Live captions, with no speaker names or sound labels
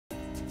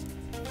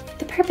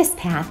Purpose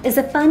Path is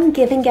a fun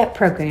give and get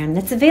program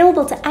that's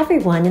available to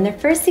everyone in their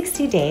first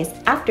 60 days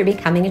after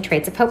becoming a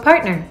Trades of Hope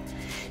partner.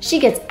 She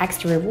gets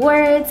extra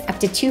rewards, up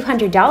to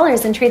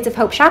 $200 in Trades of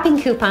Hope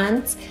shopping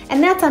coupons,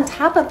 and that's on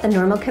top of the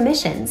normal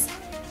commissions.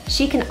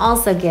 She can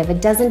also give a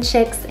dozen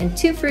chicks and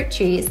 2 fruit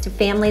trees to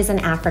families in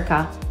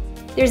Africa.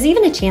 There's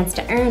even a chance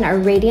to earn our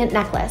Radiant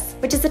necklace,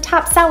 which is a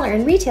top seller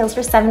and retails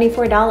for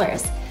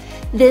 $74.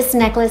 This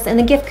necklace and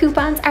the gift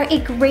coupons are a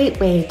great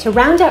way to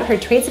round out her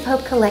Trades of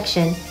Hope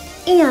collection,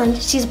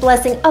 and she's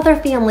blessing other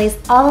families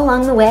all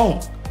along the way.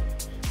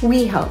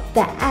 We hope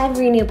that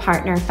every new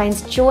partner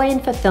finds joy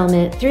and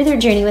fulfillment through their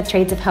journey with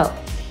Trades of Hope,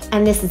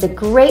 and this is a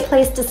great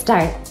place to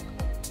start.